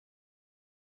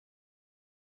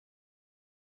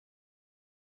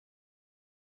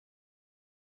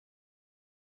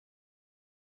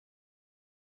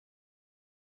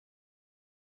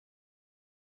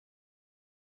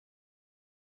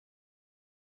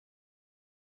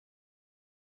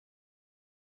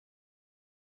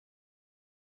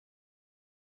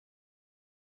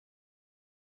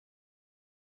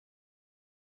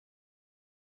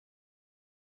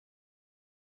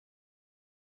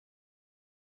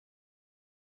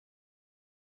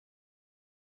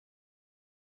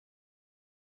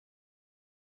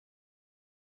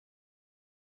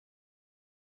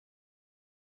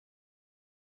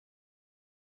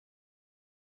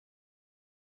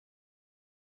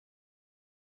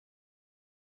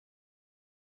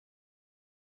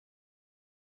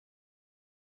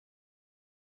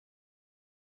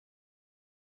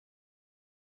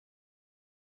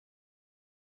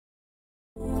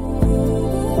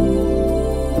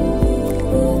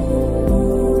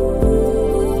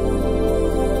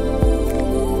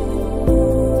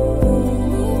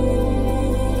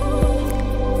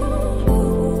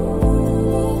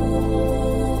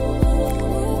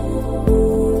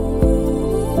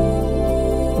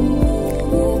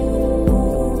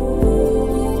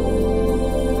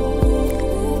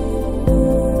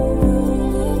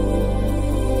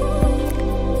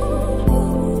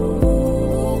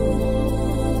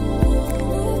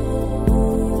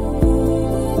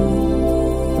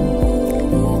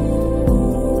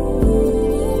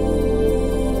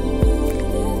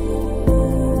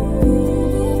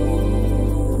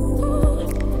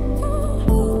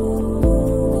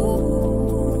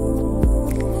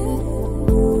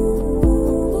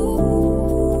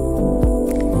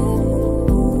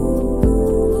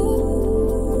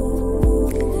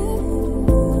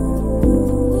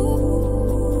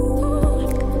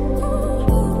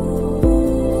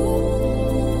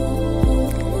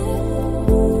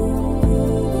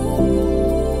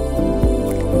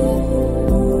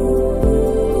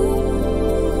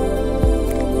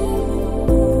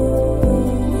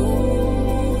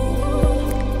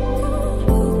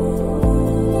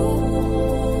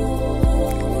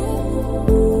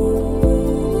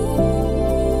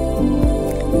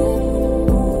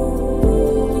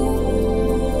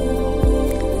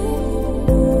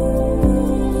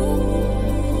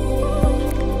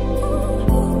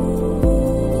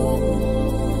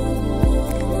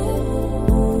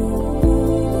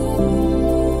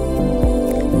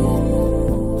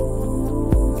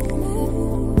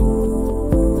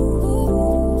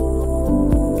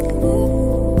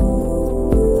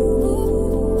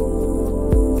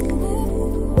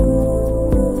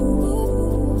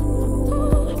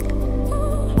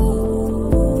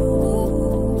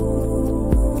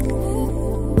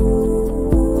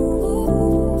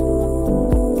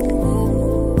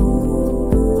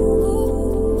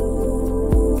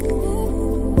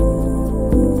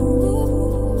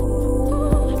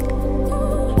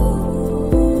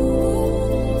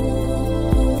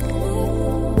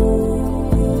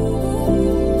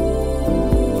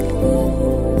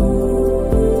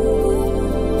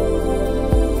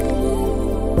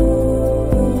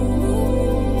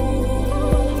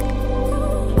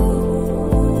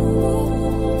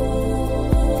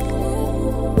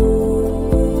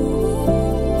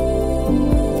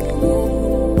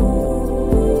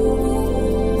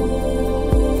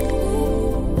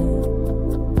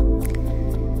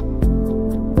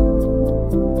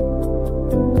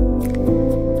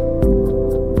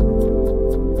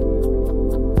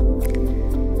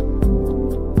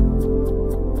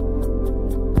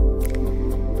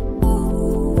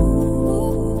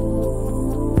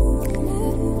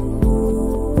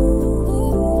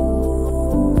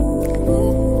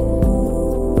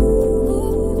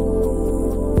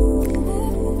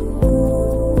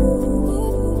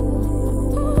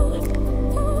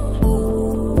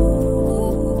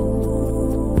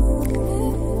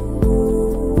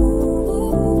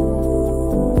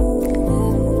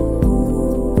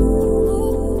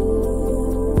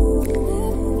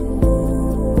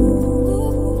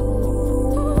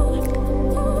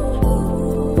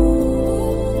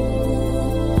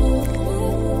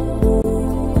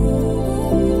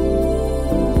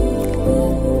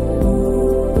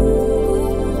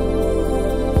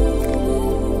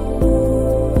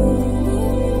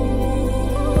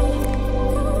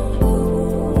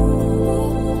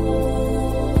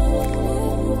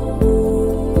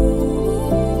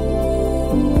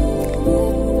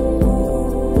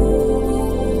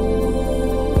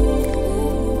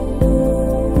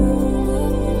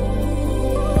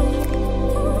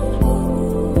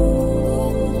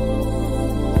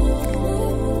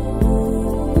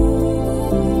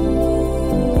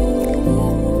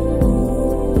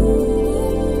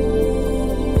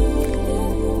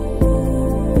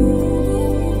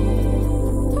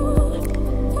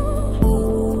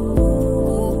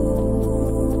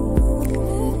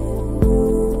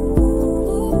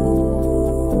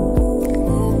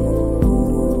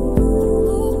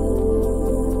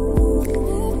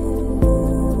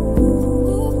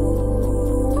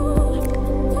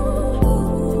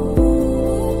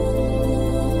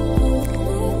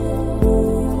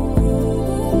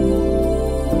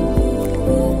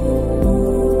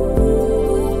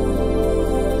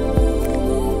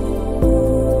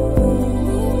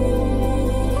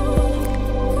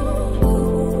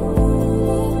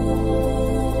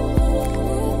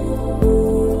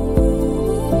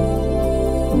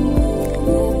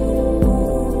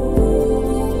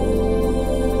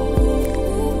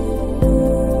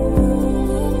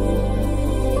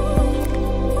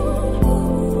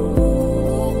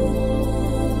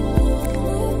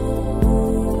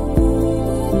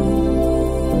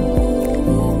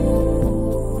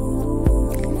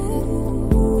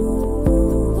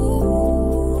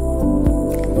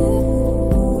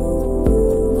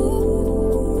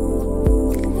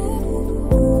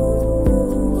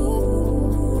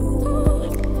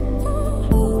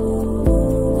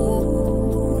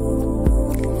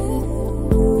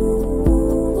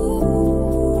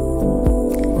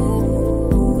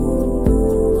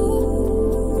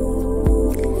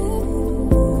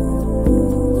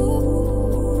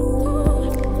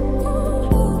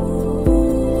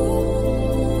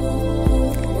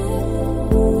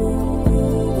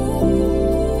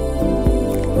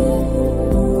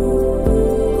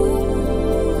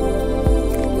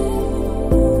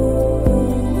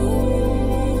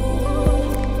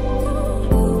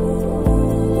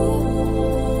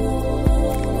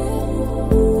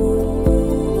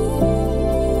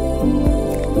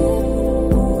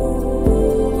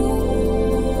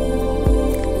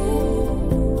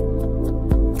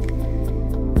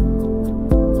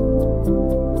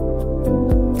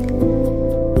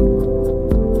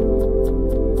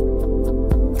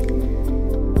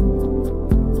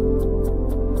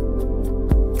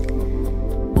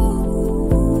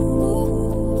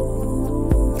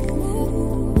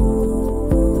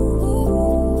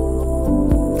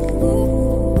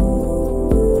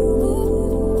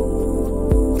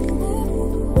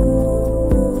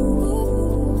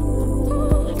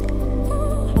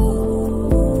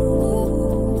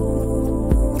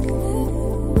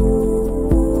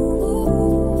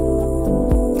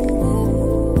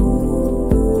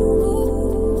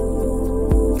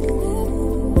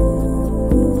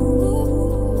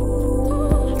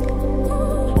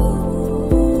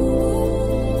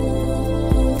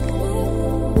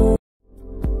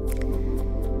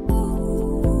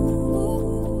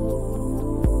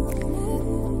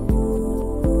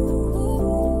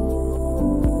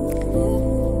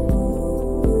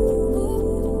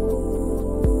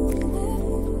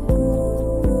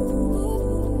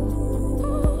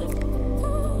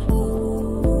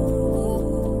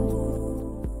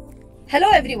Hello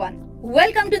everyone,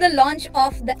 welcome to the launch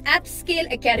of the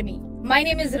Appscale Academy. My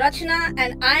name is Rachna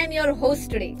and I am your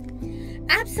host today.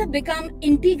 Apps have become an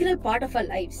integral part of our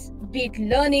lives, be it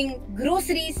learning,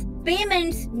 groceries,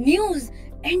 payments, news,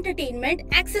 entertainment,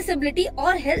 accessibility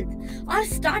or health. Our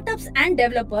startups and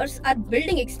developers are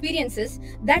building experiences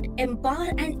that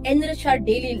empower and enrich our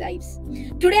daily lives.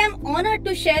 Today I'm honored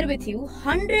to share with you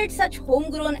 100 such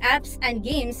homegrown apps and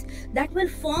games that will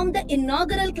form the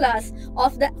inaugural class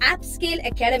of the Appscale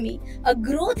Academy, a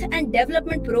growth and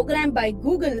development program by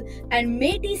Google and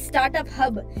MeitY Startup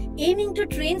Hub, aiming to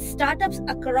train startups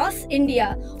across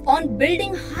India on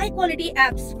building high-quality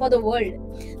apps for the world.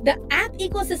 The app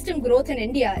ecosystem growth in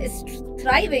India is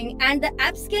thriving, and the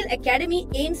Appscale Academy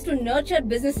aims to nurture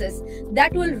businesses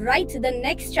that will write the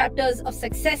next chapters of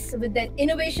success with their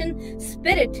innovation,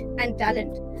 spirit, and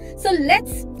talent. So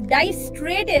let's dive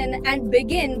straight in and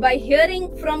begin by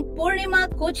hearing from Purnima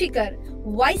Kochikar,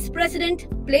 Vice President,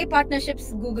 Play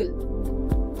Partnerships, Google.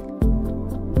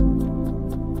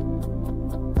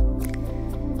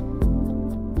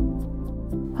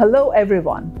 Hello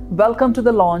everyone, welcome to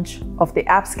the launch of the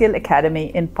Appscale Academy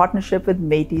in partnership with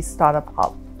MeitY Startup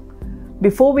Hub.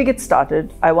 Before we get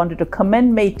started, I wanted to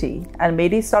commend MeitY and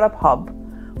MeitY Startup Hub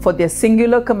for their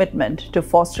singular commitment to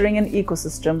fostering an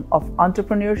ecosystem of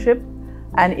entrepreneurship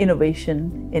and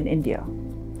innovation in India.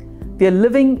 We are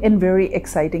living in very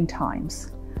exciting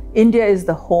times. India is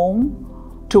the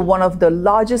home to one of the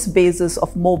largest bases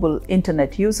of mobile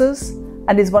internet users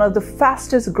and is one of the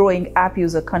fastest growing app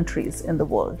user countries in the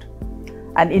world.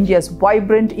 And India's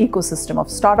vibrant ecosystem of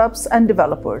startups and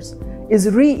developers is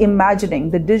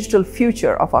reimagining the digital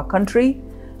future of our country,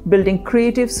 building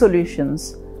creative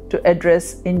solutions to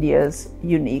address India's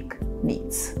unique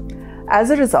needs.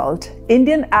 As a result,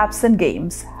 Indian apps and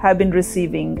games have been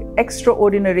receiving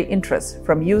extraordinary interest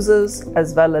from users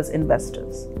as well as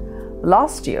investors.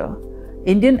 Last year,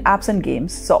 Indian apps and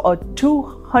games saw a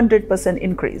 200%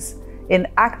 increase in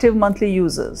active monthly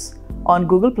users on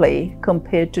Google Play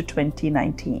compared to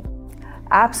 2019.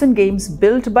 Apps and games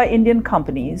built by Indian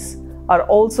companies are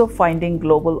also finding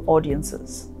global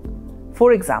audiences.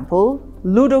 For example,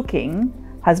 Ludo King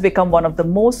has become one of the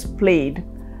most played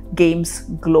games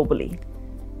globally.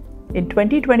 In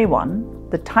 2021,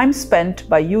 the time spent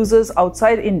by users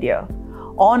outside India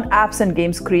on apps and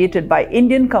games created by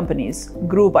Indian companies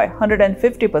grew by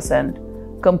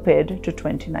 150% compared to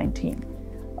 2019.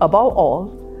 Above all,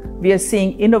 we are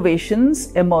seeing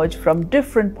innovations emerge from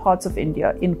different parts of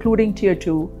India, including Tier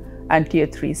 2 and Tier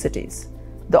 3 cities.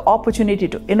 The opportunity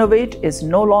to innovate is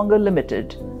no longer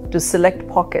limited to select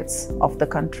pockets of the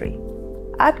country.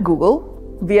 At Google,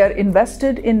 we are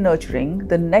invested in nurturing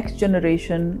the next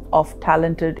generation of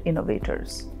talented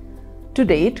innovators. To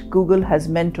date, Google has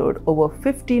mentored over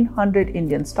 1,500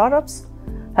 Indian startups,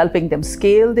 helping them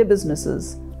scale their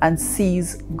businesses and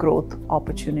seize growth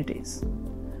opportunities.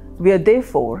 We are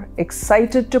therefore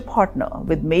excited to partner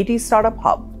with MeitY Startup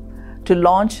Hub to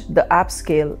launch the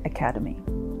Appscale Academy.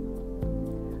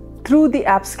 Through the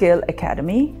Appscale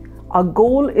Academy, our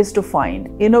goal is to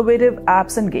find innovative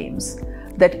apps and games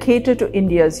that cater to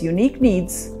India's unique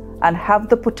needs and have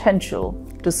the potential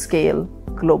to scale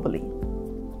globally.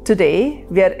 Today,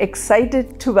 we are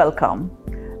excited to welcome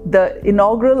the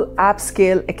inaugural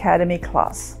Appscale Academy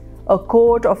class, a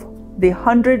cohort of the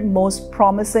 100 most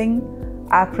promising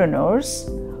appreneurs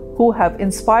who have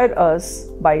inspired us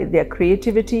by their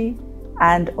creativity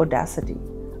and audacity.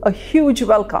 A huge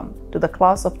welcome to the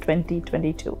class of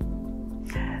 2022.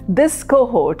 This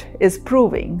cohort is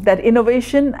proving that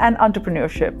innovation and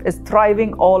entrepreneurship is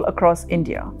thriving all across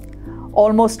India.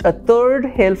 Almost a third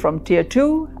hail from Tier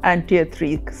 2 and Tier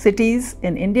 3 cities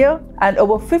in India, and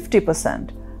over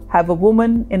 50% have a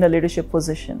woman in a leadership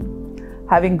position.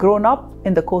 Having grown up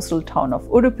in the coastal town of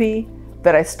Udupi,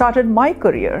 where I started my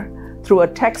career through a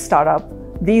tech startup,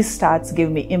 these stats give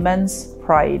me immense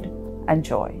pride and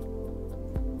joy.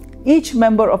 Each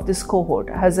member of this cohort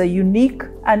has a unique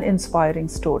and inspiring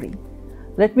story.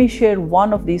 Let me share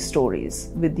one of these stories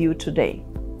with you today.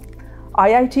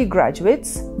 IIT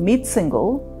graduates Meet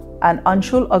Singhal and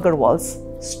Anshul Agarwal's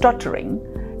stuttering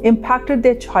impacted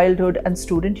their childhood and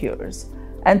student years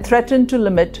and threatened to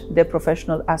limit their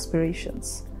professional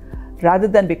aspirations. Rather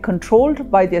than be controlled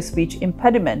by their speech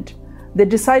impediment, they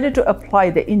decided to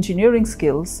apply their engineering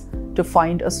skills to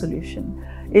find a solution.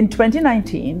 In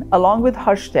 2019, along with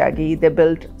Harsh Tyagi, they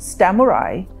built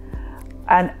Stamurai,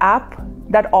 an app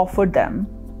that offered them,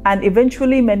 and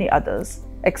eventually many others,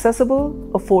 accessible,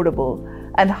 affordable,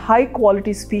 and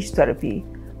high-quality speech therapy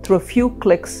through a few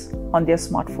clicks on their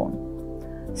smartphone.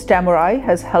 Stamurai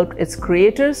has helped its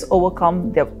creators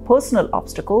overcome their personal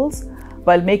obstacles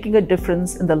while making a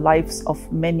difference in the lives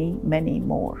of many, many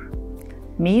more.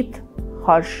 Meet,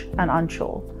 Harsh and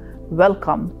Anshul,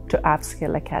 welcome to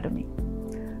Appscale Academy.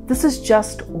 This is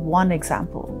just one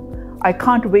example. I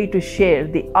can't wait to share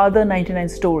the other 99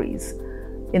 stories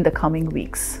in the coming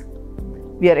weeks.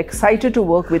 We are excited to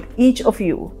work with each of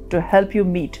you to help you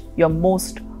meet your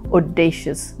most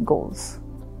audacious goals.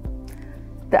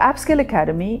 The Appscale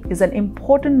Academy is an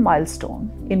important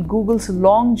milestone in Google's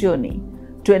long journey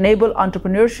to enable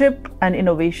entrepreneurship and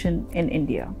innovation in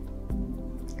India.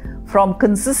 From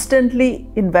consistently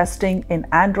investing in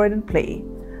Android and Play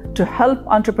to help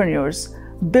entrepreneurs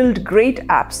build great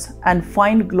apps and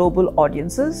find global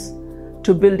audiences,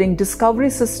 to building discovery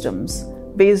systems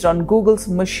based on Google's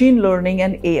machine learning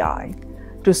and AI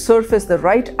to surface the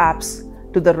right apps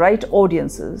to the right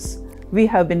audiences, we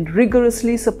have been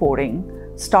rigorously supporting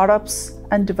startups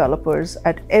and developers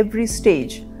at every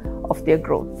stage of their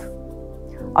growth.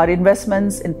 Our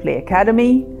investments in Play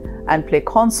Academy and Play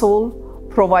Console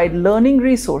provide learning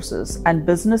resources and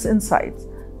business insights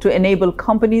to enable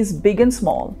companies big and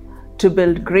small to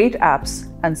build great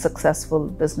apps and successful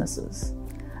businesses.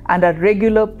 And our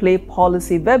regular Play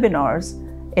Policy webinars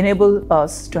enable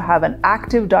us to have an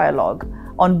active dialogue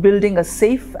on building a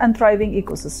safe and thriving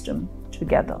ecosystem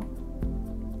together.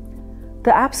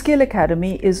 The Appscale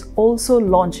Academy is also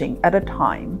launching at a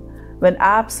time when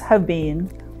apps have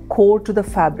been core to the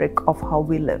fabric of how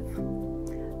we live.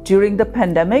 During the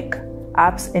pandemic,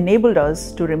 apps enabled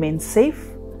us to remain safe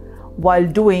while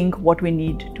doing what we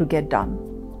need to get done,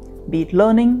 be it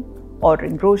learning,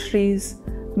 ordering groceries,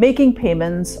 making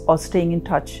payments, or staying in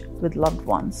touch with loved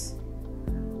ones.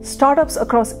 Startups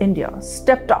across India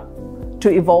stepped up to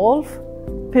evolve,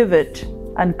 pivot,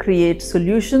 and create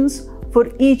solutions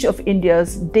for each of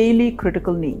India's daily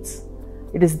critical needs.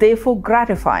 It is therefore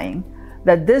gratifying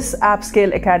that this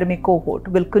Appscale Academy cohort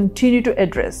will continue to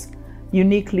address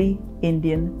uniquely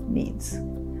Indian needs.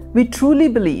 We truly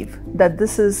believe that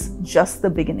this is just the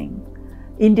beginning.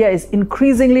 India is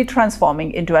increasingly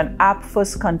transforming into an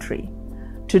app-first country.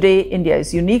 Today, India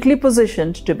is uniquely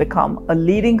positioned to become a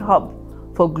leading hub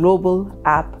for global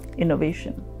app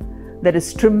innovation. There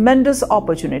is tremendous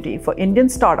opportunity for Indian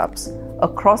startups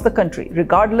across the country,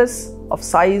 regardless of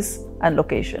size and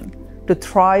location, to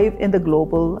thrive in the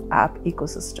global app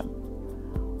ecosystem.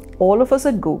 All of us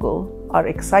at Google are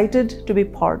excited to be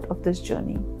part of this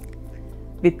journey.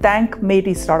 We thank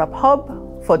MeitY Startup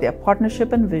Hub for their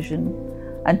partnership and vision,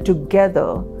 and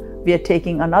together we are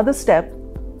taking another step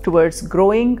towards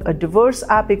growing a diverse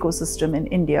app ecosystem in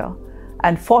India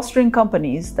and fostering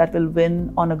companies that will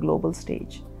win on a global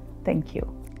stage. Thank you.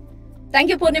 Thank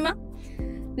you, Purnima.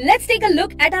 Let's take a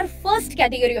look at our first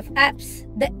category of apps,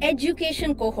 the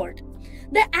education cohort.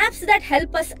 The apps that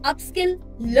help us upskill,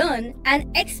 learn,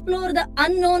 and explore the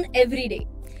unknown every day.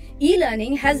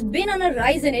 E-learning has been on a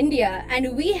rise in India,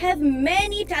 and we have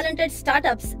many talented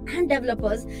startups and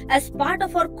developers as part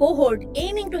of our cohort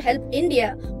aiming to help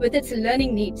India with its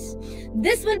learning needs.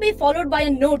 This will be followed by a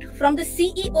note from the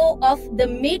CEO of the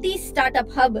MeitY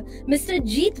Startup Hub, Mr.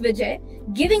 Jeet Vijay,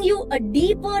 giving you a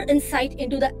deeper insight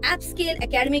into the Appscale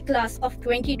Academy class of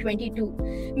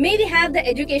 2022. May we have the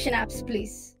education apps,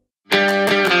 please?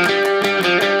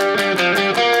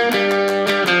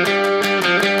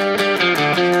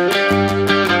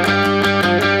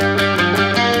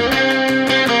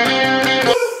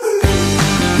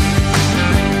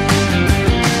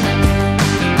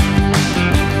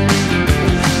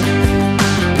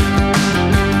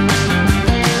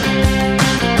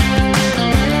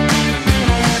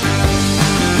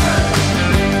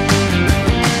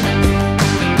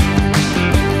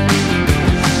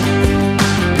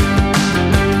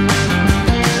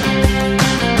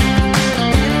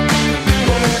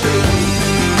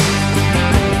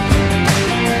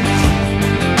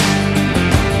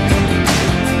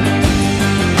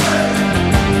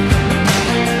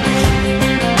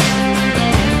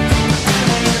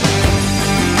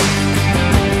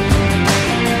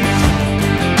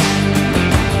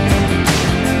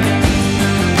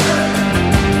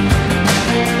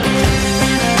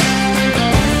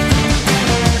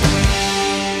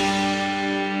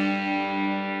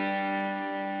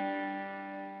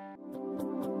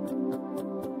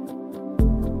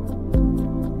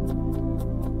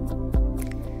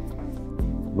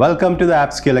 Welcome to the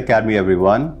Appscale Academy,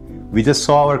 everyone. We just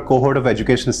saw our cohort of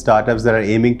education startups that are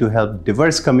aiming to help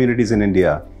diverse communities in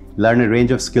India learn a range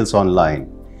of skills online.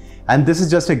 And this is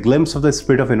just a glimpse of the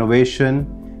spirit of innovation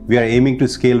we are aiming to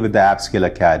scale with the Appscale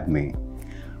Academy.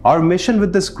 Our mission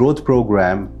with this growth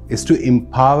program is to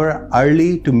empower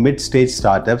early to mid-stage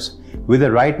startups with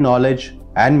the right knowledge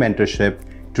and mentorship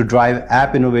to drive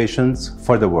app innovations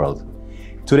for the world.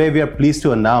 Today, we are pleased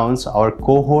to announce our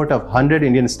cohort of 100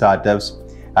 Indian startups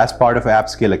as part of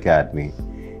Appscale Academy.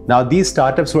 Now, these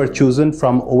startups were chosen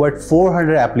from over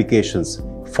 400 applications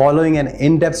following an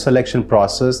in-depth selection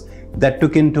process that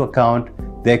took into account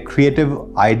their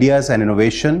creative ideas and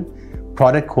innovation,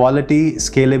 product quality,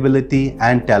 scalability,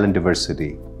 and talent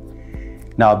diversity.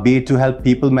 Now, be it to help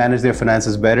people manage their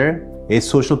finances better, a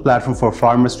social platform for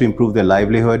farmers to improve their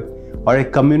livelihood, or a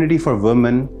community for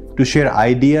women to share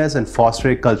ideas and foster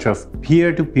a culture of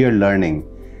peer-to-peer learning,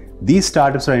 these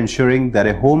startups are ensuring that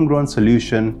a homegrown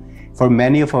solution for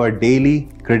many of our daily,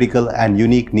 critical, and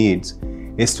unique needs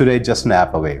is today just an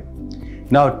app away.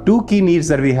 Now, two key needs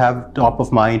that we have top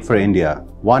of mind for India.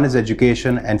 One is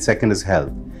education and second is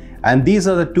health. And these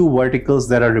are the two verticals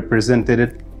that are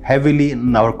represented heavily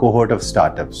in our cohort of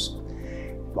startups.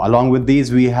 Along with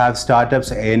these, we have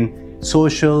startups in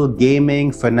social,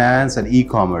 gaming, finance, and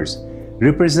e-commerce,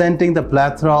 representing the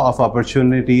plethora of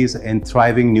opportunities in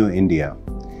thriving new India.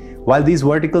 While these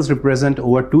verticals represent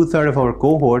over 2/3 of our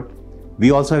cohort,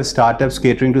 we also have startups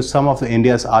catering to some of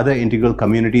India's other integral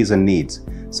communities and needs,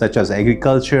 such as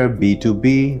agriculture,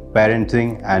 B2B,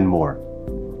 parenting, and more.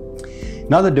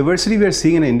 Now, the diversity we are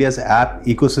seeing in India's app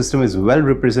ecosystem is well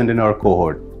represented in our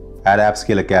cohort at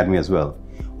Appscale Academy as well.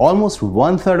 Almost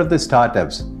 1/3 of the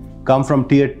startups come from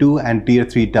Tier 2 and Tier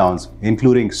 3 towns,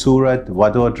 including Surat,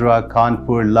 Vadodara,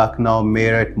 Kanpur, Lucknow,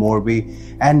 Meerut, Morbi,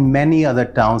 and many other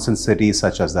towns and cities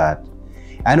such as that.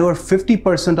 And over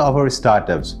 50% of our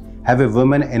startups have a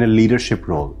woman in a leadership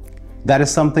role. That is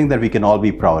something that we can all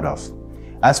be proud of.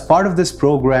 As part of this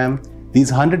program,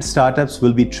 these 100 startups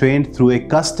will be trained through a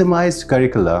customized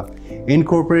curricula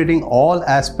incorporating all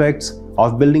aspects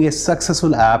of building a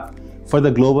successful app for the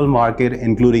global market,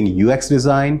 including UX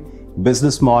design,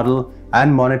 business model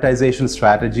and monetization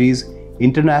strategies,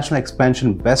 international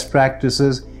expansion best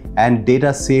practices, and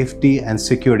data safety and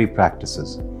security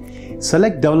practices.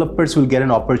 Select developers will get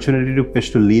an opportunity to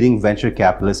pitch to leading venture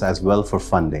capitalists as well for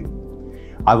funding.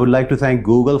 I would like to thank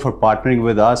Google for partnering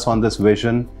with us on this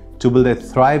vision to build a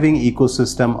thriving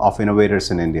ecosystem of innovators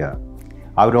in India.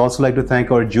 I would also like to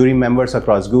thank our jury members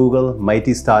across Google,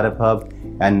 MeitY Startup Hub,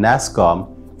 and NASSCOM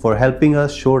for helping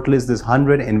us shortlist these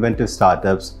 100 inventive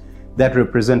startups that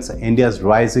represents India's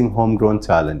rising homegrown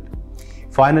talent.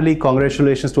 Finally,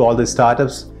 congratulations to all the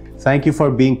startups. Thank you for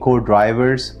being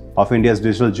co-drivers of India's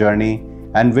digital journey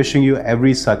and wishing you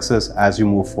every success as you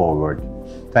move forward.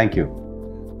 Thank you.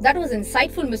 That was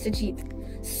insightful, Mr. Jeet.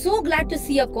 So glad to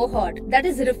see a cohort that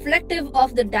is reflective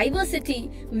of the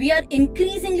diversity we are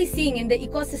increasingly seeing in the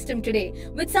ecosystem today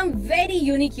with some very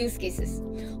unique use cases.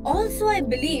 Also, I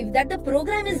believe that the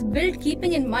program is built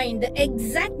keeping in mind the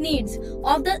exact needs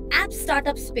of the app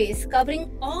startup space,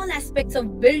 covering all aspects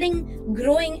of building,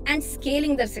 growing, and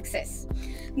scaling their success.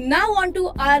 Now on to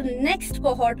our next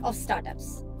cohort of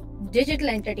startups. Digital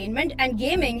entertainment and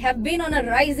gaming have been on a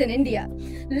rise in India.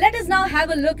 Let us now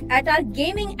have a look at our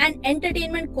gaming and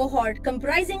entertainment cohort,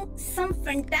 comprising some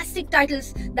fantastic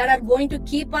titles that are going to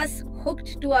keep us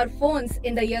hooked to our phones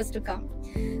in the years to come.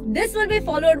 This will be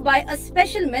followed by a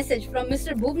special message from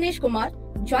Mr. Bhuvnesh Kumar,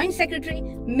 Joint Secretary,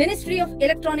 Ministry of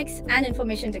Electronics and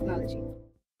Information Technology.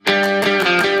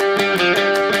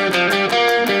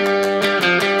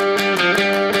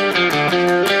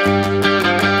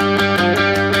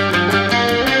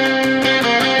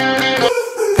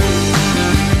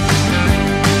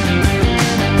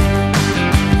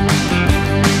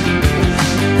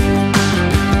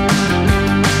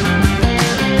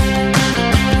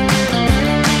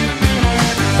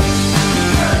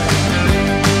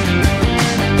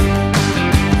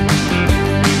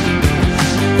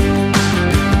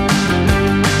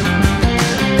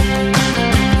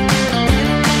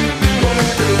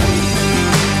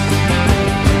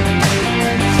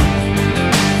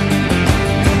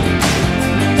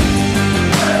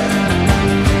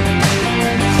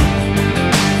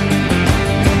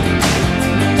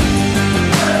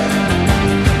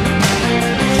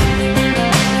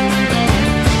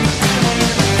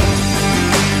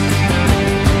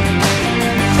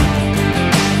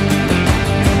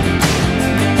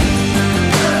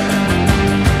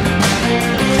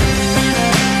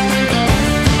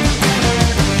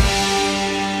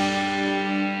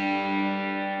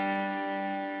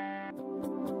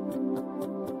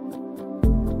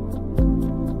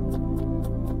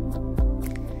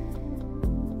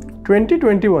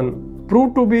 2021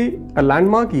 proved to be a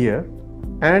landmark year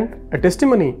and a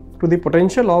testimony to the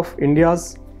potential of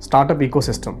India's startup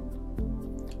ecosystem.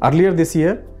 Earlier this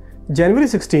year, January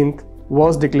 16th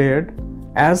was declared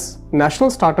as National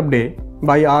Startup Day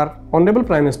by our Honorable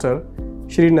Prime Minister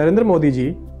Shri Narendra Modi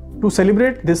ji to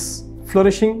celebrate this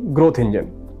flourishing growth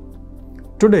engine.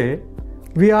 Today,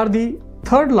 we are the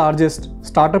third largest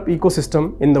startup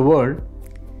ecosystem in the world,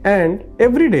 and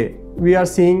every day we are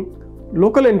seeing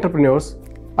local entrepreneurs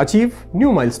achieve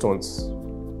new milestones.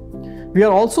 We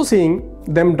are also seeing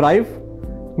them drive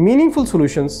meaningful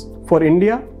solutions for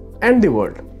India and the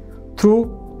world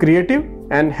through creative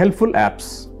and helpful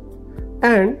apps.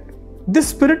 And this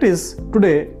spirit is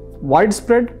today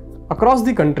widespread across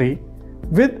the country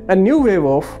with a new wave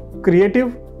of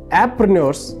creative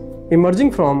appreneurs emerging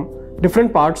from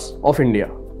different parts of India.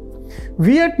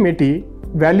 We at MeitY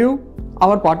value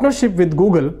our partnership with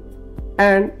Google,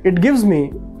 and it gives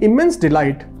me immense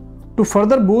delight to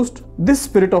further boost this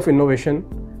spirit of innovation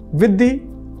with the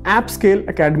Appscale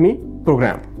Academy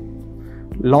program.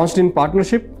 Launched in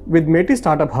partnership with MeitY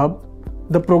Startup Hub,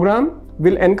 the program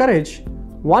will encourage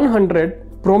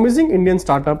 100 promising Indian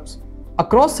startups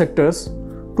across sectors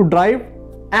to drive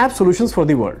app solutions for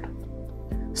the world.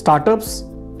 Startups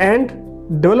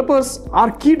and developers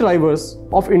are key drivers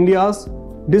of India's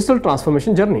digital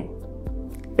transformation journey.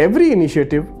 Every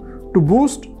initiative to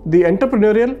boost the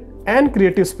entrepreneurial and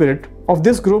creative spirit of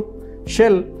this group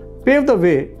shall pave the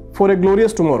way for a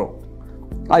glorious tomorrow.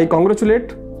 I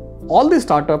congratulate all the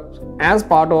startups as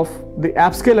part of the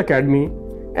Appscale Academy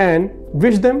and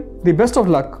wish them the best of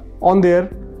luck on their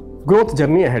growth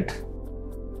journey ahead.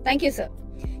 Thank you, sir.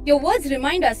 Your words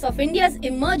remind us of India's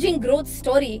emerging growth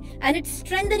story and its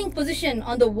strengthening position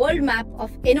on the world map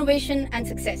of innovation and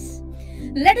success.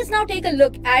 Let us now take a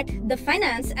look at the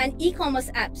finance and e-commerce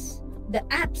apps, the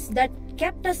apps that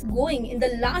kept us going in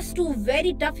the last 2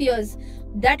 very tough years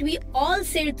that we all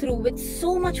sailed through with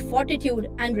so much fortitude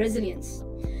and resilience.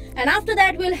 And after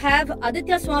that, we'll have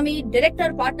Aditya Swamy,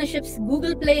 Director Partnerships,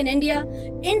 Google Play in India,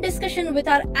 in discussion with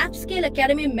our Appscale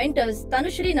Academy mentors,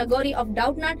 Tanushree Nagori of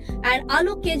Doubtnut and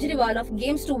Alok Kejriwal of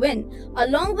Games to Win,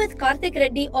 along with Karthik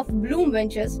Reddy of Blume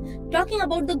Ventures, talking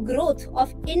about the growth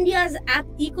of India's app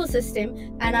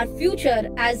ecosystem and our future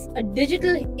as a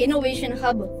digital innovation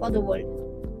hub for the world.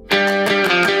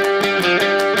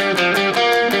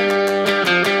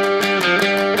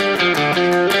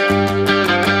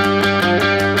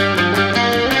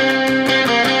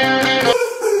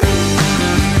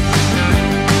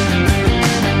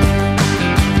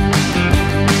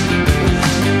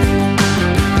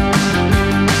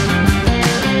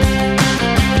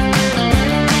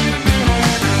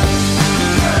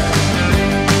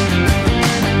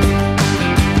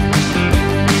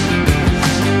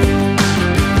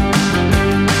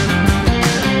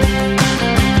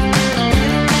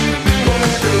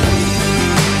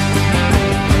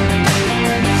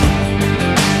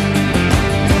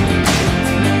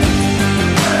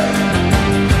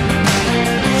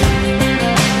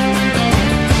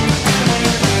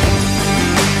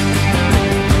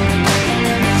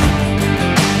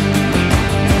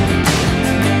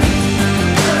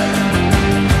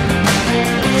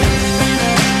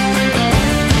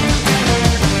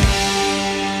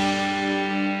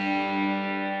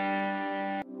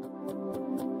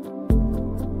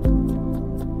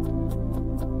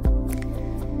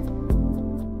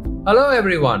 Hello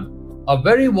everyone, a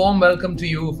very warm welcome to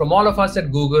you from all of us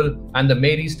at Google and the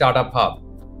MeitY Startup Hub.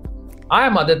 I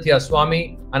am Aditya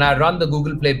Swamy and I run the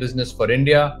Google Play business for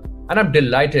India, and I'm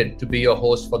delighted to be your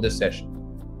host for this session.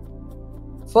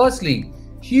 Firstly,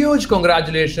 huge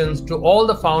congratulations to all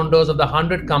the founders of the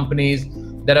 100 companies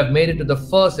that have made it to the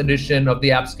first edition of the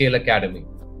Appscale Academy.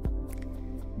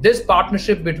 This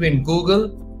partnership between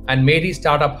Google and MeitY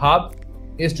Startup Hub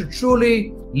is to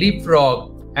truly leapfrog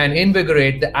and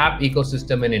invigorate the app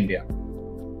ecosystem in India.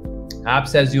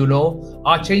 Apps, as you know,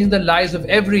 are changing the lives of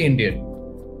every Indian.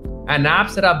 And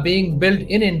apps that are being built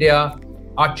in India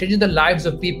are changing the lives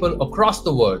of people across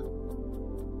the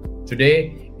world.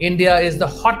 Today, India is the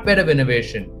hotbed of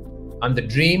innovation, and the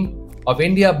dream of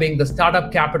India being the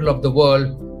startup capital of the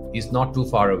world is not too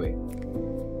far away.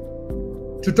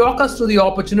 To talk us through the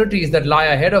opportunities that lie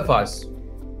ahead of us,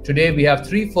 today we have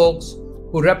 3 folks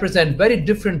who represent very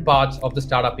different parts of the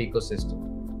startup ecosystem.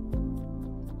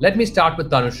 Let me start with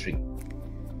Tanushree.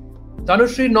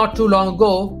 Tanushree, not too long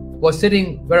ago, was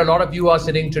sitting where a lot of you are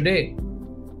sitting today.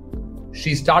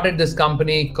 She started this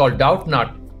company called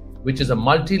Doubtnut, which is a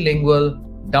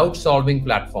multilingual doubt-solving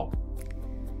platform.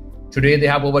 Today, they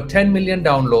have over 10 million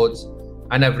downloads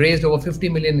and have raised over 50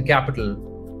 million in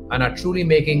capital and are truly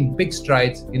making big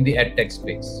strides in the edtech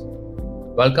space.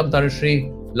 Welcome,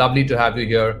 Tanushree. Lovely to have you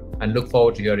here and look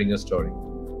forward to hearing your story.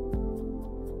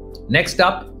 Next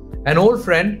up, an old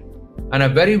friend and a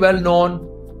very well-known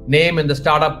name in the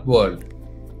startup world,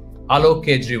 Alok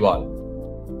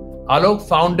Kejriwal. Alok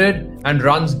founded and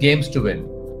runs Games to Win,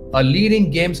 a leading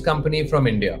games company from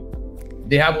India.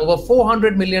 They have over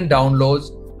 400 million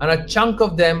downloads and a chunk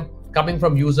of them coming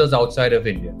from users outside of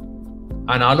India.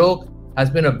 And Alok has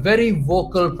been a very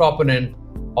vocal proponent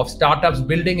of startups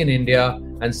building in India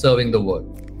and serving the world.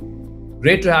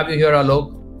 Great to have you here,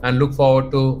 Alok, and look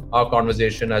forward to our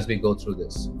conversation as we go through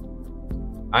this.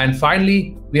 And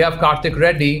finally, we have Karthik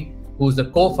Reddy, who's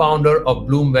the co-founder of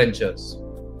Blume Ventures.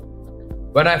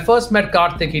 When I first met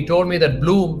Karthik, he told me that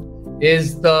Blume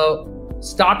is the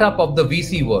startup of the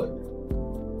VC world.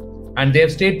 And they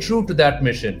have stayed true to that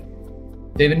mission.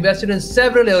 They've invested in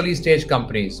several early stage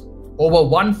companies, over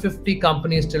 150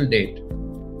 companies till date,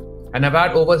 and have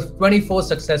had over 24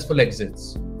 successful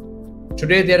exits.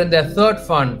 Today, they're in their third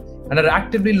fund and are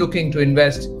actively looking to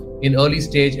invest in early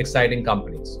stage exciting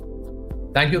companies.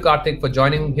 Thank you, Karthik, for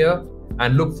joining here,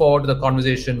 and look forward to the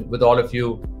conversation with all of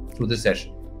you through this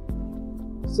session.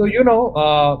 So,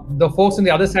 the folks on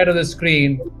the other side of the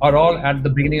screen are all at the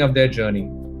beginning of their journey.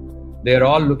 They're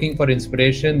all looking for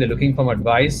inspiration, they're looking for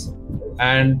advice,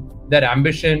 and their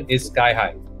ambition is sky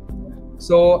high.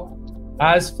 So,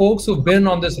 as folks who've been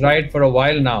on this ride for a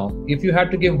while now, if you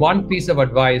had to give one piece of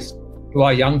advice to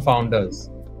our young founders,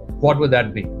 what would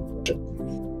that be?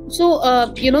 So,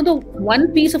 the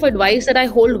one piece of advice that I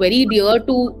hold very dear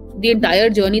to the entire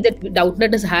journey that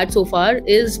Doubtnut has had so far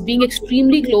is being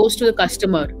extremely close to the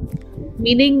customer,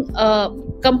 meaning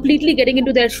completely getting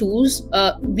into their shoes.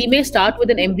 We may start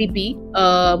with an MVP,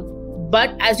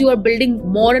 but as you are building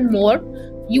more and more,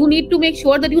 you need to make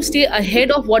sure that you stay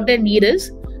ahead of what their need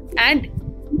is and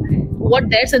what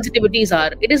their sensitivities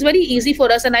are. It is very easy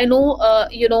for us, and I know,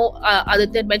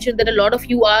 Aditya mentioned that a lot of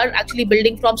you are actually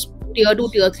building from tier 2,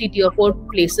 tier 3, tier 4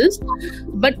 places.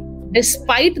 But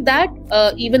despite that,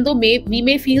 even though we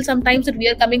may feel sometimes that we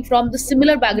are coming from the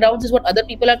similar backgrounds as what other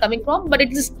people are coming from, but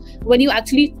it is when you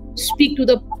actually speak to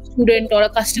the student or a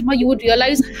customer, you would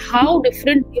realize how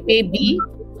different they may be,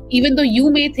 even though you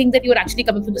may think that you are actually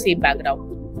coming from the same background.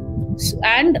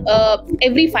 And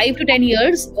every 5 to 10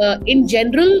 years, in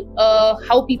general,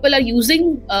 how people are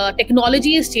using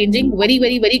technology is changing very,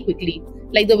 very, very quickly.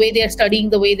 Like the way they are studying,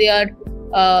 the way they are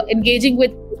engaging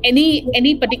with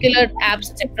any particular apps,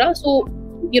 etc. So,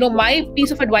 my piece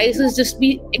of advice is just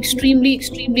be extremely,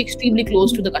 extremely, extremely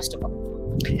close to the customer.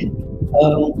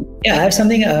 I have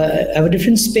something. I have a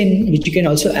different spin, which you can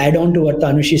also add on to what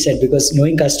Tanushree said, because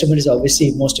knowing customer is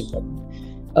obviously most important.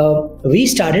 We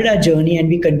started our journey and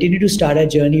we continue to start our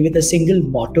journey with a single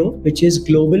motto, which is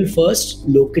global first,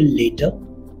 local later.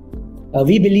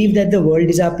 We believe that the world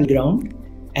is our playground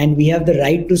and we have the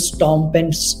right to stomp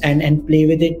and play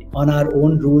with it on our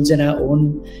own rules and our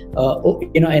own,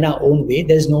 in our own way.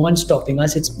 There's no one stopping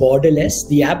us. It's borderless.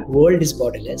 The app world is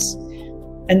borderless.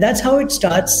 And that's how it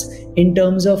starts in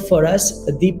terms of, for us,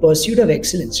 the pursuit of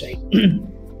excellence, right?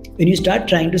 When you start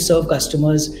trying to serve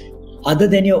customers other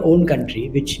than your own country,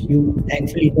 which you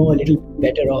thankfully know a little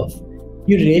better of,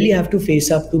 you really have to face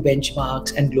up to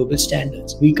benchmarks and global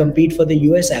standards. We compete for the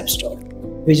US App Store,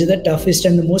 which is the toughest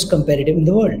and the most competitive in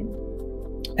the world.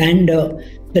 And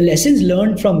the lessons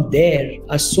learned from there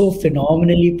are so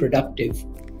phenomenally productive.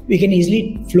 We can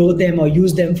easily flow them or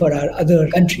use them for our other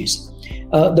countries.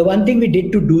 The one thing we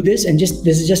did to do this, and this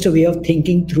is just a way of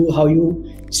thinking through how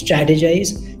you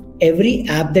strategize. Every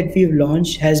app that we've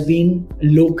launched has been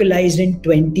localized in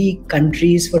 20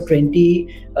 countries for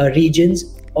 20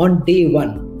 regions on day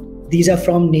one. These are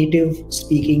from native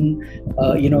speaking,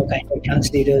 kind of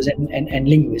translators and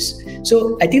linguists.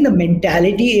 So I think the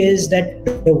mentality is that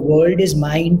the world is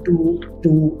mine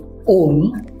to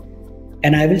own,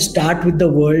 and I will start with the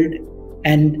world,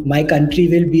 and my country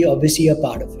will be obviously a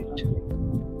part of it.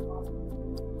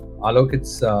 Alok,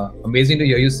 it's amazing to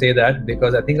hear you say that,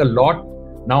 because I think a lot.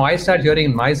 Now I start hearing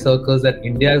in my circles that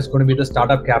India is going to be the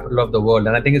startup capital of the world,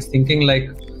 and I think it's thinking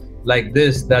like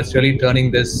this that's really turning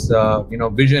this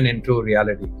vision into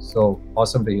reality. So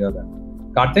awesome to hear that.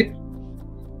 Karthik?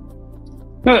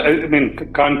 No, I mean,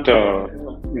 can't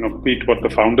beat what the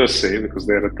founders say, because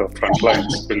they're at the front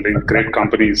lines building great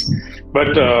companies. But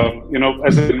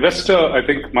as an investor, I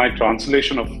think my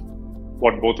translation of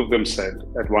what both of them said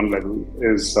at one level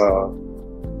is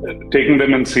taking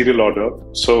them in serial order.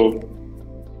 So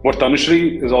what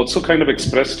Tanushree is also kind of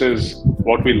expressed is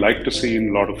what we like to see in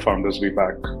a lot of founders we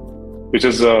back, which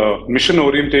is a mission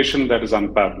orientation that is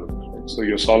unparalleled. Right? So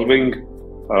you're solving,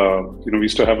 we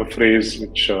used to have a phrase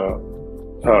which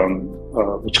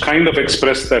kind of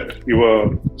expressed that you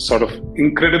were sort of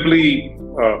incredibly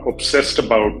obsessed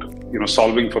about,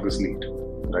 solving for this need,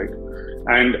 right?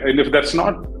 And if that's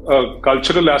not a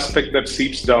cultural aspect that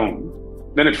seeps down,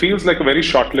 then it feels like a very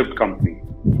short-lived company.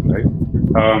 right?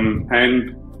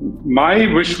 And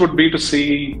my wish would be to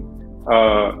see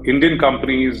Indian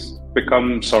companies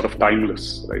become sort of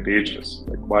timeless, right? Ageless.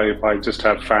 Like why just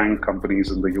have FANG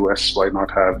companies in the US? Why not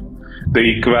have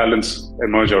the equivalents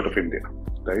emerge out of India,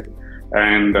 right?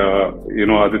 And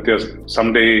Aditya,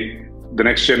 someday the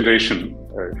next generation,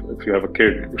 if you have a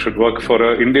kid, you should work for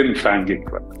an Indian FANG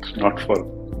equivalent, not for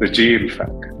the GE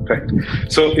FANG, right?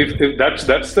 So if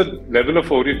that's the level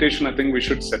of orientation I think we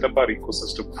should set up our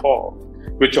ecosystem for,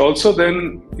 which also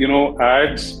then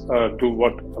adds to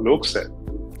what Alok said.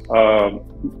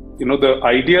 The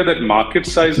idea that market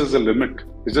size is a limit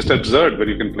is just absurd when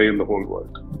you can play in the whole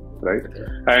world, right?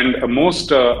 And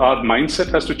our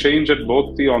mindset has to change at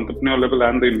both the entrepreneur level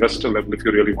and the investor level if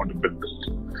you really want to build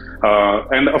it.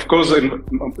 And of course,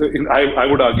 I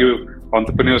would argue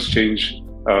entrepreneurs change,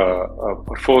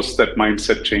 force that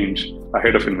mindset change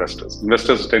ahead of investors.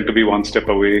 Investors tend to be one step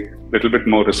away, a little bit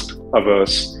more risk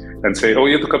averse, and say, "Oh,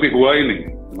 ye to kabhi hua hi nahi."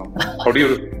 How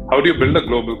do you build a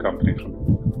global company from it?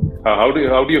 How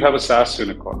do you have a SaaS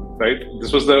unicorn, right?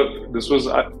 This was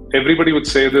everybody would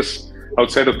say this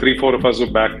outside of 3-4 of us who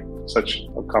backed such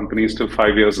a company still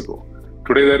 5 years ago.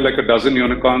 Today there are like a dozen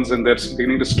unicorns, and they're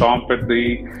beginning to stomp at the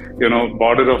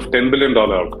border of $10 billion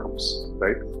outcomes,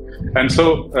 right? And so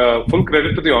full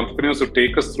credit to the entrepreneurs who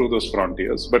take us through those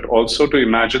frontiers, but also to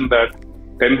imagine that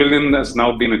 10 billion has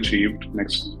now been achieved.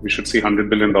 Next, we should see $100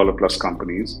 billion plus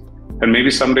companies. And maybe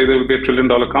someday there will be $1 trillion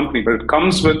company, but it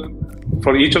comes with,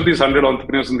 for each of these 100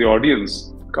 entrepreneurs in the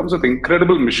audience, comes with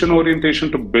incredible mission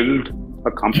orientation to build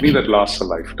a company that lasts a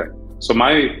lifetime. So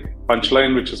my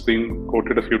punchline, which has been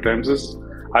quoted a few times, is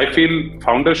I feel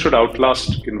founders should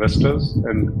outlast investors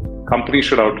and companies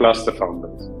should outlast the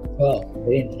founders. Wow,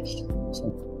 very nice.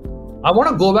 I want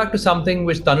to go back to something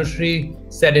which Tanushree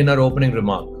said in her opening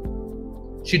remark.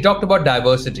 She talked about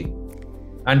diversity.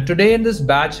 And today in this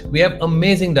batch, we have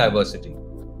amazing diversity.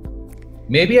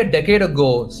 Maybe a decade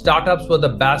ago, startups were the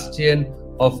bastion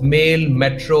of male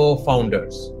metro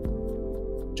founders.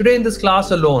 Today in this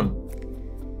class alone,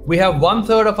 we have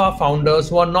 1/3 of our founders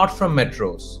who are not from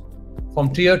metros, from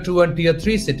tier 2 and tier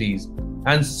 3 cities.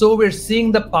 And so we're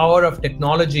seeing the power of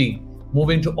technology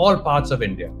moving to all parts of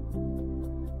India.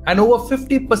 And over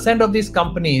 50% of these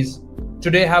companies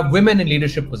today have women in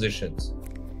leadership positions.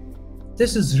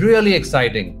 This is really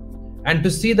exciting. And to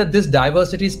see that this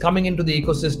diversity is coming into the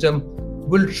ecosystem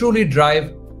will truly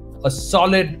drive a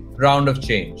solid round of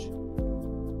change.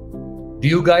 Do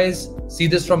you guys see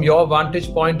this from your vantage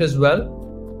point as well?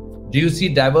 Do you see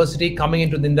diversity coming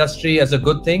into the industry as a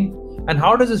good thing? And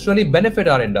how does this really benefit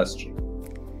our industry?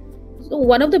 So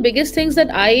one of the biggest things that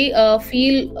I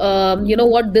feel,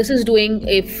 what this is doing,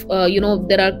 if,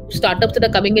 there are startups that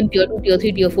are coming in tier 2, tier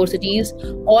 3, tier 4 cities,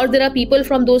 or there are people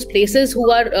from those places who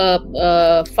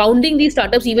are founding these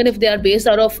startups, even if they are based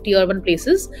out of tier 1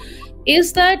 places,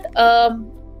 is that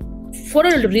for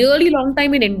a really long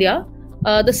time in India,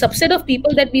 the subset of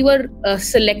people that we were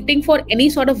selecting for any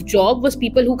sort of job was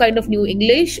people who kind of knew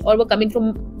English or were coming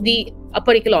from the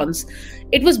upper echelons.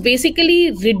 It was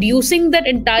basically reducing that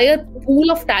entire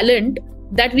pool of talent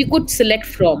that we could select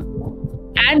from.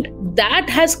 And that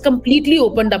has completely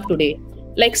opened up today.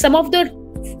 Like some of the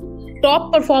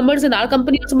top performers in our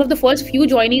company, some of the first few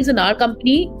joinees in our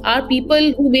company are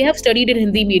people who may have studied in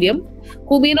Hindi medium,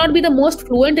 who may not be the most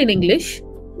fluent in English,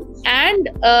 and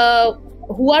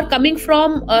who are coming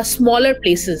from smaller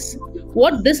places.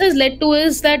 What this has led to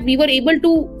is that we were able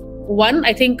to, one,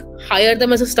 I think, hire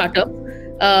them as a startup,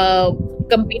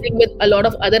 competing with a lot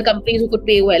of other companies who could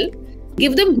pay well,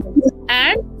 give them,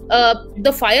 and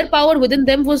the firepower within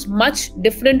them was much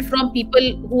different from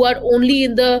people who are only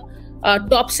in the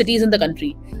top cities in the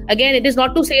country. Again, it is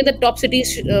not to say that top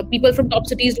cities, people from top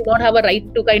cities do not have a right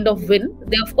to kind of win.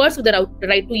 They of course have the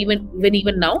right to even win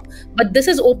even now. But this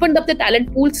has opened up the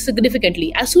talent pool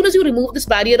significantly. As soon as you remove this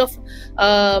barrier of,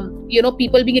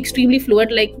 people being extremely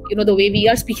fluent, like, the way we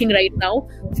are speaking right now,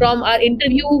 from our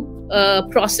interview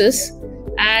process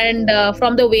and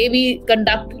from the way we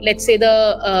conduct, let's say,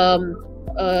 the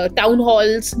town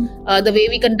halls, the way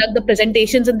we conduct the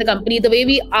presentations in the company, the way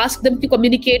we ask them to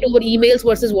communicate over emails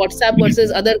versus WhatsApp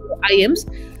versus other IMs,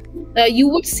 you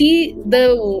would see the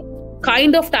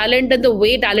kind of talent and the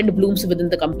way talent blooms within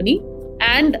the company.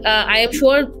 And I am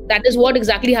sure that is what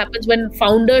exactly happens when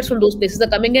founders from those places are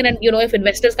coming in. And, if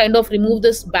investors kind of remove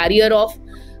this barrier of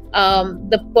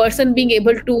the person being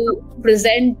able to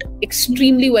present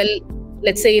extremely well,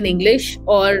 let's say in English,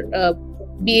 or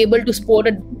be able to sport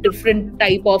a different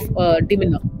type of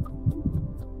demeanor.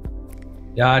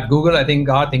 Yeah, at Google, I think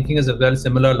our thinking is well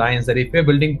similar lines, that if you're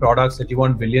building products that you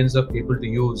want billions of people to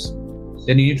use,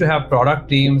 then you need to have product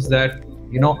teams that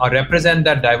represent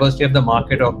that diversity of the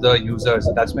market of the users.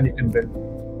 That's when you can build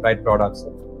right products.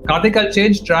 Karthik, I'll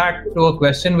change track to a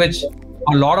question which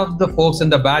a lot of the folks in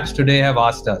the batch today have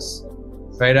asked us,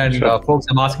 right? And Sure. Folks,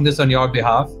 I'm asking this on your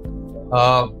behalf.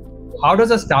 How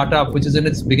does a startup, which is in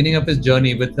its beginning of its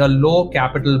journey with a low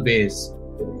capital base,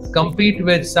 compete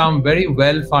with some very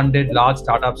well-funded large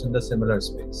startups in the similar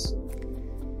space?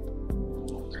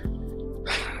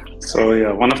 So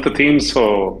yeah, one of the themes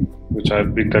which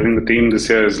I've been telling the team this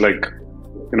year is like,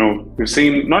 we've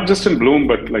seen not just in Blume,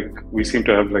 but like we seem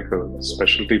to have like a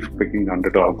specialty for picking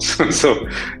underdogs. So,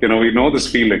 we know this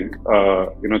feeling.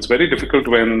 It's very difficult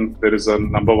when there is a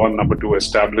number one, number two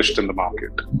established in the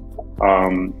market.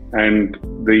 And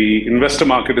the investor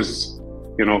market is,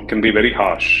 can be very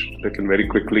harsh. They can very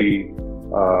quickly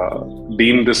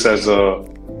deem this as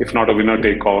if not a winner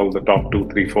take all, the top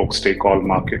 2-3 folks take all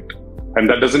market. And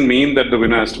that doesn't mean that the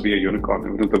winner has to be a unicorn.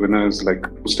 Even if the winner is like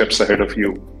 2 steps ahead of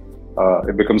you,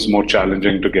 it becomes more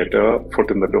challenging to get a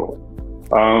foot in the door.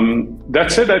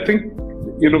 That said, I think,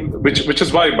 which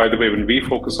is why, by the way, when we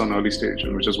focus on early stage,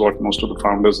 and which is what most of the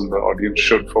founders in the audience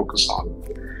should focus on,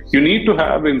 you need to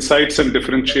have insights and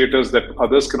differentiators that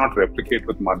others cannot replicate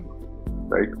with money,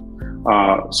 right?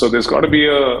 So there's got to be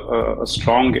a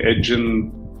strong edge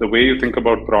in the way you think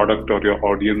about product or your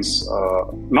audience.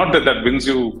 Not that wins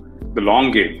you the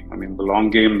long game. I mean, the long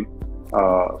game,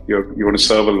 you're going to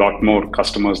serve a lot more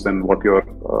customers than what your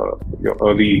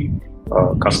early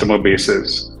customer base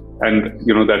is, and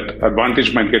that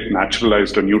advantage might get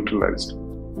naturalized or neutralized.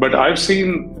 But I've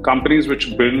seen companies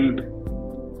which build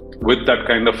with that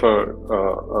kind of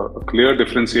a clear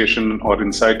differentiation or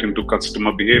insight into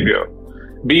customer behavior,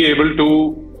 be able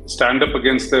to stand up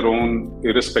against their own,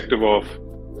 irrespective of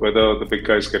whether the big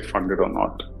guys get funded or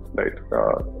not, right?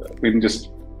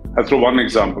 I'll throw one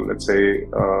example. Let's say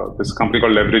this company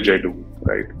called Leverage Edu,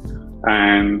 right?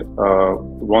 And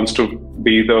wants to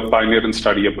be the pioneer in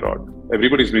study abroad.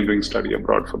 Everybody's been doing study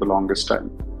abroad for the longest time.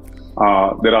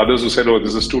 There are others who said,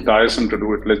 this is too tiresome to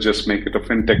do it. Let's just make it a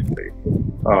fintech play.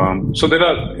 So there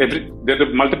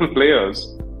are multiple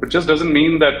players, but just doesn't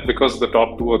mean that because the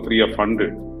top 2 or 3 are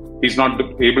funded, he's not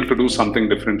able to do something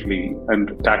differently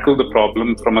and tackle the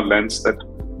problem from a lens that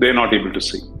they're not able to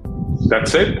see. That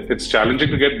said, it's challenging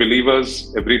to get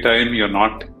believers every time you're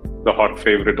not the hot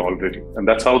favorite already. And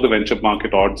that's how the venture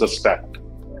market odds are stacked,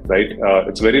 right?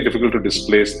 It's very difficult to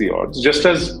displace the odds. Just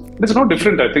as it's no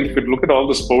different, I think, if you look at all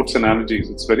the sports analogies,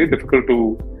 it's very difficult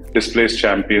to displace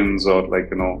champions or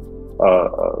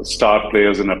star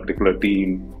players in a particular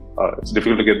team. It's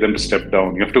difficult to get them to step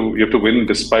down. You have to win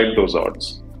despite those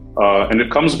odds. And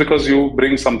it comes because you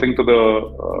bring something to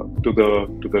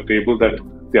the table that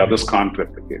the others can't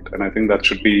replicate. And I think that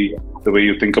should be the way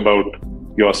you think about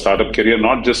your startup career,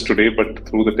 not just today, but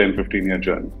through the 10-15 year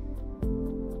journey.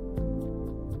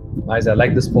 Nice. I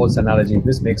like the sports analogy.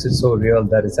 This makes it so real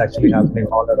that it's actually happening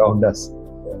all around us.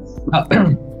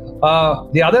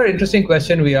 The other interesting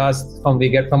question we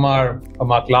get from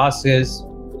our class is,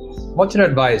 what's your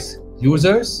advice?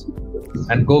 Users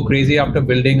and go crazy after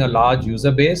building a large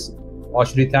user base, or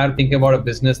should we start thinking about a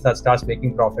business that starts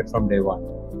making profit from day one?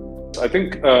 I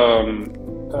think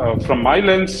from my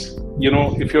lens,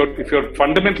 if you're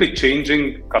fundamentally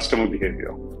changing customer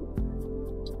behavior,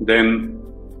 then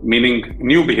meaning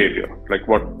new behavior, like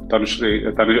what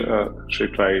Tanushree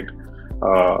tried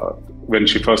when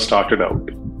she first started out.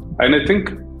 And I think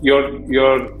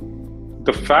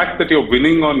the fact that you're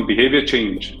winning on behavior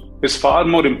change is far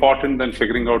more important than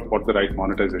figuring out what the right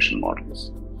monetization model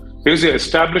is. Because you're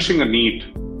establishing a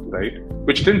need, right,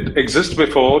 which didn't exist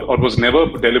before or was never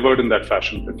delivered in that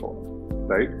fashion before,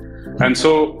 right? And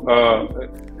so,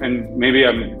 and maybe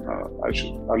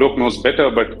Alok knows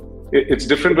better, but it's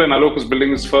different when Alok was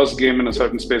building his first game in a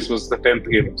certain space was the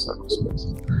 10th game in a certain space.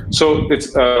 So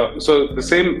it's so the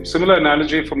similar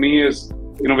analogy for me is,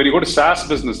 when you go to SaaS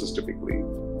businesses, typically,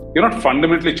 you're not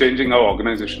fundamentally changing how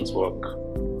organizations work,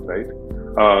 right?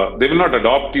 They will not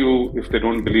adopt you if they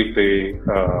don't believe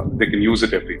they can use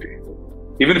it every day,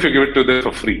 even if you give it to them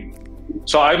for free.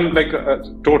 So I'm like a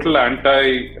total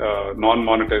anti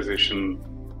non-monetization,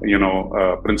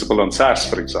 principle on SaaS,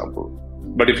 for example.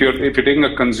 But if you're taking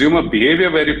a consumer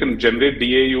behavior where you can generate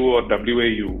DAU or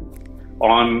WAU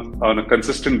on a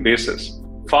consistent basis,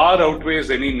 far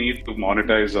outweighs any need to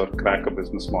monetize or crack a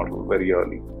business model very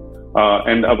early.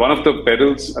 And one of the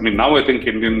perils, now I think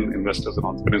Indian investors and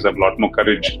entrepreneurs have a lot more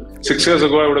courage. 6 years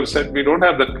ago, I would have said, we don't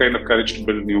have that kind of courage to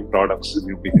build new products,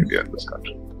 new behavior in this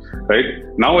country, right?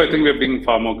 Now I think we're being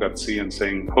far more gutsy and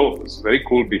saying, it's very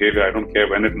cool behavior. I don't care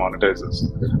when it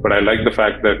monetizes. But I like the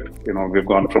fact that, we've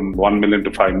gone from 1 million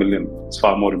to 5 million. It's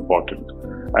far more important.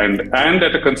 and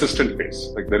at a consistent pace.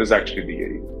 Like there is actually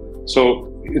BAE. So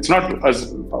it's not,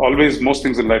 as always, most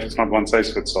things in life, it's not one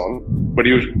size fits all, but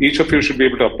each of you should be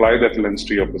able to apply that lens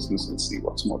to your business and see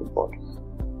what's more important.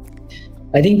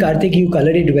 I think, Karthik, you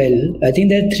colored it well. I think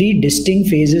there are three distinct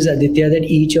phases, Aditya, that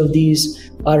each of these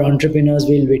our entrepreneurs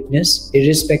will witness,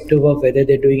 irrespective of whether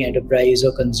they're doing enterprise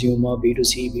or consumer,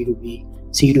 B2C, B2B,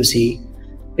 C2C.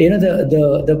 You know,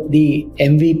 the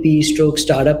MVP stroke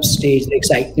startup stage, the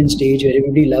excitement stage where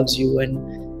everybody loves you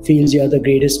and feels you're the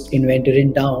greatest inventor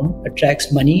in town,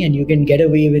 attracts money, and you can get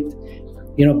away with,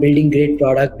 you know, building great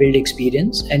product, build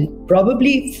experience, and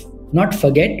probably not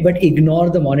forget, but ignore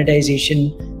the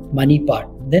monetization money part.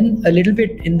 Then a little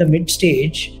bit in the mid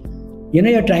stage, you know,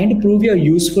 you're trying to prove your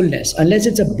usefulness, unless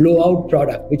it's a blowout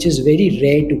product, which is very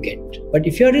rare to get. But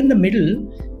if you're in the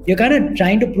middle, you're kind of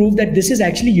trying to prove that this is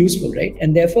actually useful, right?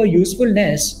 And therefore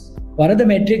usefulness, one of the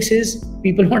metrics is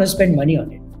people want to spend money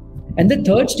on it. And the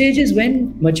third stage is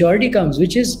when maturity comes,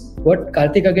 which is what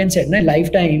Karthik again said, no?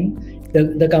 Lifetime,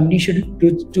 the company should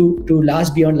to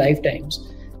last beyond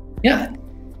lifetimes. Yeah,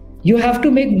 you have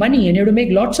to make money, and you have to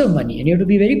make lots of money, and you have to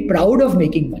be very proud of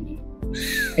making money.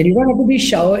 And you don't have to be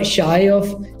shy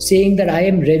of saying that I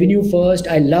am revenue first,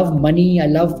 I love money, I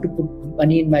love to put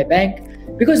money in my bank,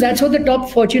 because that's what the top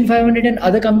Fortune 500 and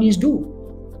other companies do.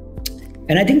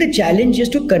 And I think the challenge is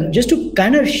to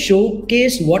kind of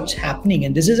showcase what's happening.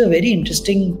 And this is a very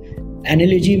interesting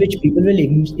analogy which people will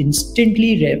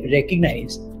instantly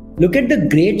recognize. Look at the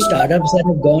great startups that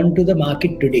have gone to the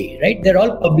market today, right? They're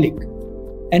all public.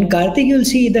 And Karthik, you'll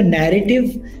see the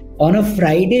narrative on a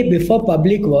Friday before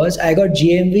public was, I got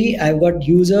GMV, I've got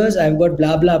users, I've got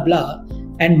blah, blah, blah.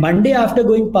 And Monday after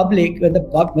going public, when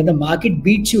the market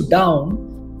beats you down,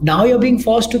 now you're being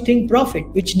forced to think profit,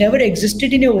 which never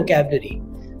existed in your vocabulary.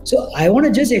 So I want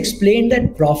to just explain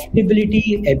that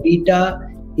profitability,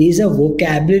 EBITDA, is a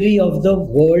vocabulary of the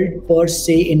world per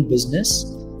se in business.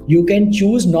 You can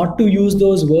choose not to use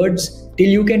those words till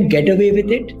you can get away with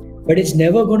it, but it's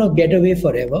never going to get away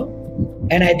forever.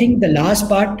 And I think the last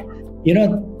part, you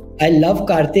know, I love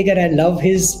Karthik and I love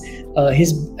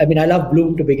I love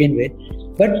Blume to begin with.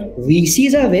 But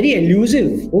VCs are very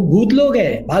elusive. वो भूत लोग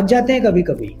हैं, भाग जाते हैं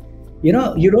कभी-कभी. You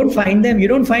know, you don't find them. You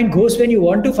don't find ghosts when you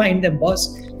want to find them,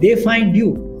 boss. They find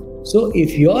you. So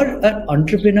if you're an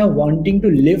entrepreneur wanting to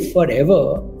live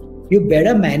forever, you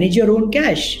better manage your own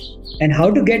cash. And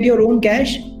how to get your own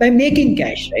cash? By making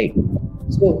cash, right?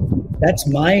 So that's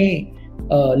my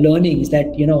learnings,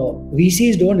 that, you know,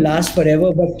 VCs don't last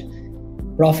forever, but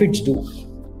profits do.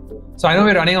 So I know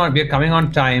we're coming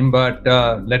on time, but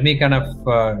let me kind of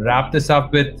wrap this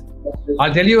up with,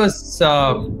 I'll tell you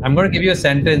I'm going to give you a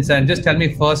sentence and just tell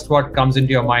me first what comes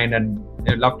into your mind, and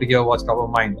I'd love to hear what's top of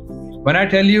mind. When I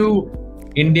tell you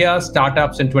India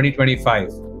startups in 2025,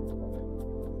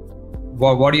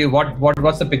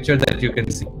 what's the picture that you can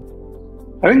see?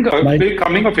 I think they'll be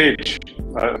coming of age.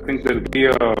 I think there'll be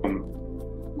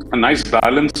a nice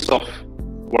balance of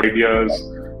ideas,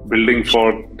 building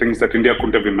for things that India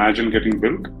couldn't have imagined getting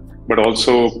built, but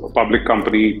also public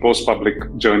company,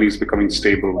 post-public journeys becoming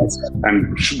stable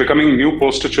and becoming new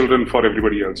poster children for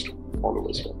everybody else to follow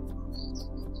as well.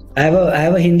 I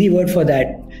have a Hindi word for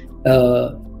that.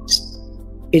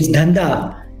 It's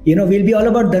dhanda. You know, we'll be all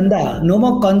about dhanda. No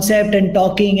more concept and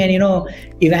talking and, you know,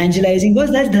 evangelizing.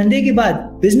 Because that's dhande ki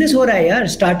baat. Business ho raha hai yaar.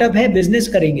 Startup hai, business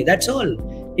karenge. That's all.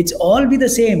 It's all be the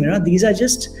same. You know, these are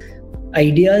just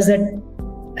ideas that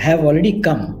have already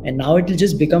come, and now it will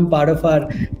just become part of our,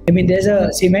 I mean, there's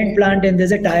a cement plant and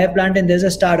there's a tire plant and there's a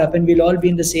startup, and we'll all be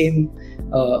in the same,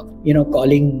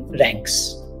 calling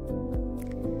ranks.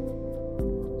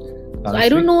 So I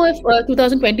don't know if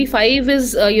 2025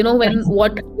 is, when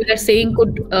what we are saying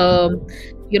could,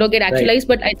 get actualized,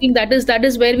 right. But I think that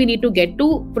is where we need to get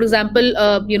to. For example,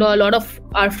 a lot of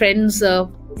our friends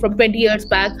from 20 years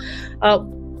back,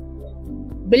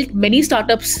 built many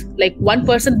startups. Like one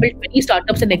person built many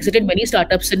startups and exited many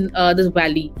startups in this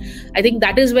valley. I think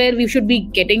that is where we should be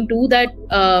getting to, that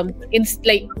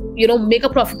make a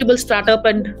profitable startup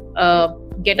and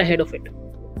get ahead of it.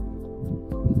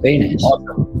 Very nice.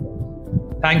 Awesome.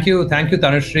 Thank you,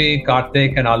 Tanushree,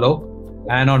 Karthik, and Alok.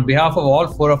 And on behalf of all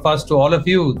four of us, to all of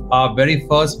you, our very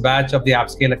first batch of the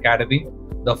Appscale Academy.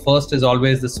 The first is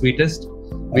always the sweetest.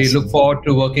 We look forward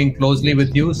to working closely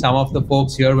with you. Some of the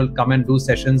folks here will come and do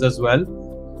sessions as well.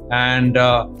 And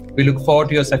we look forward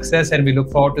to your success, and we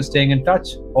look forward to staying in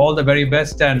touch. All the very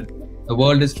best, and the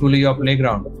world is truly your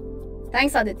playground.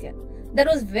 Thanks, Aditya. That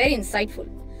was very insightful.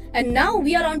 And now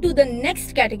we are on to the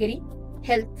next category,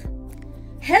 health.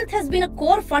 Health has been a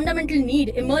core fundamental need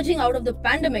emerging out of the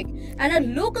pandemic, and our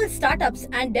local startups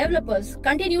and developers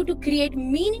continue to create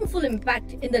meaningful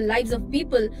impact in the lives of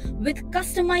people with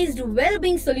customized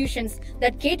well-being solutions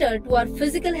that cater to our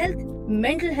physical health,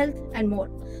 mental health, and more.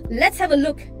 Let's have a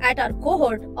look at our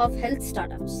cohort of health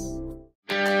startups.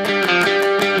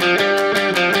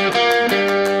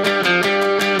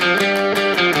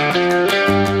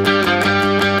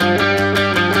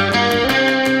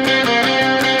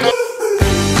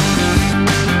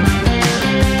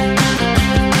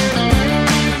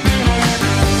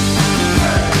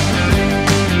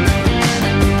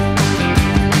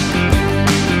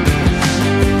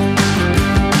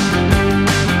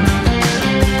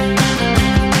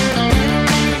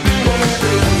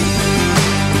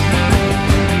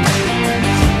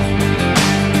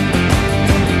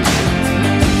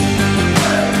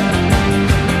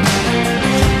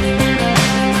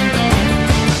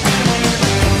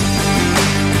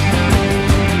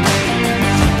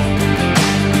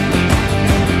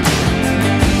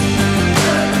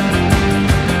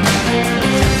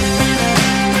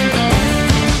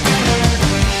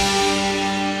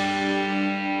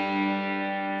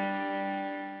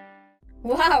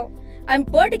 Wow, I'm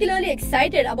particularly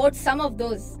excited about some of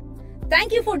those.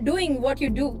 Thank you for doing what you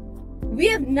do. We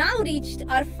have now reached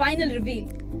our final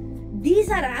reveal. These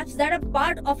are apps that are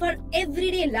part of our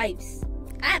everyday lives.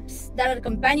 Apps that are a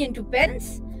companion to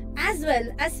parents as well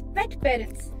as pet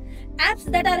parents. Apps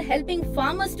that are helping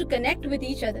farmers to connect with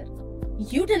each other.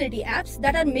 Utility apps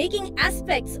that are making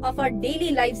aspects of our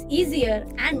daily lives easier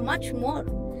and much more.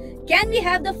 Can we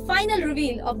have the final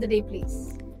reveal of the day,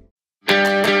 please?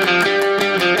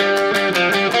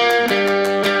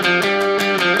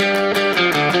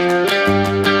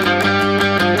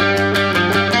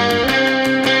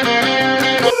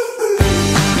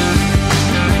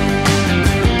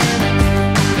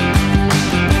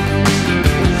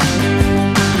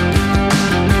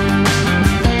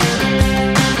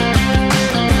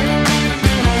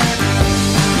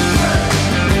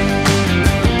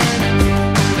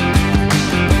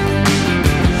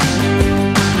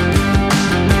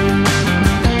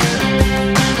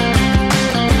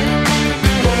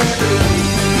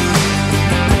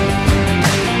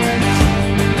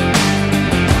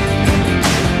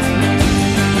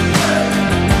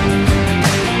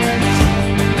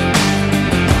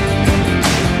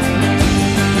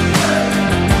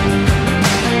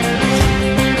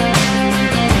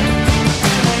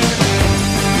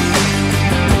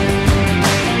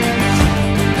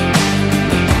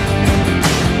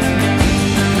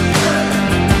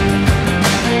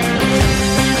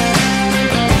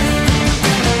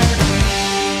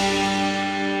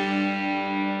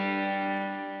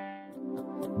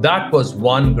 That was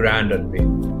one grand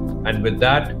unveil. And with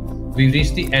that, we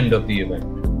reached the end of the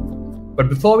event. But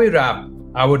before we wrap,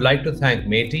 I would like to thank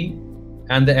MeitY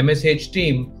and the MSH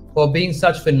team for being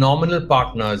such phenomenal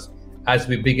partners as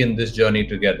we begin this journey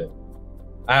together.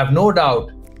 I have no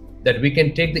doubt that we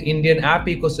can take the Indian app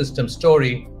ecosystem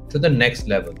story to the next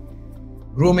level,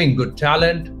 grooming good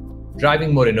talent,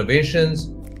 driving more innovations,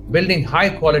 building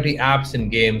high-quality apps and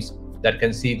games that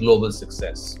can see global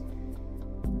success.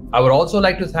 I would also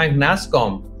like to thank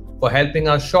NASSCOM for helping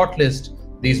us shortlist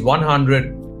these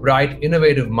 100 bright,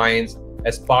 innovative minds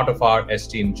as part of our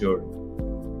esteemed jury.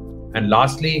 And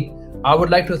lastly, I would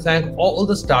like to thank all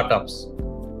the startups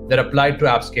that applied to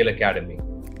Appscale Academy.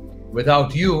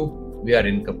 Without you, we are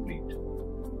incomplete.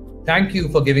 Thank you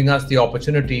for giving us the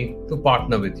opportunity to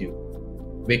partner with you.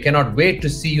 We cannot wait to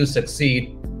see you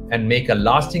succeed and make a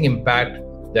lasting impact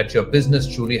that your business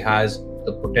truly has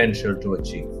the potential to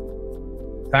achieve.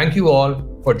 Thank you all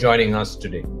for joining us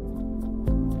today.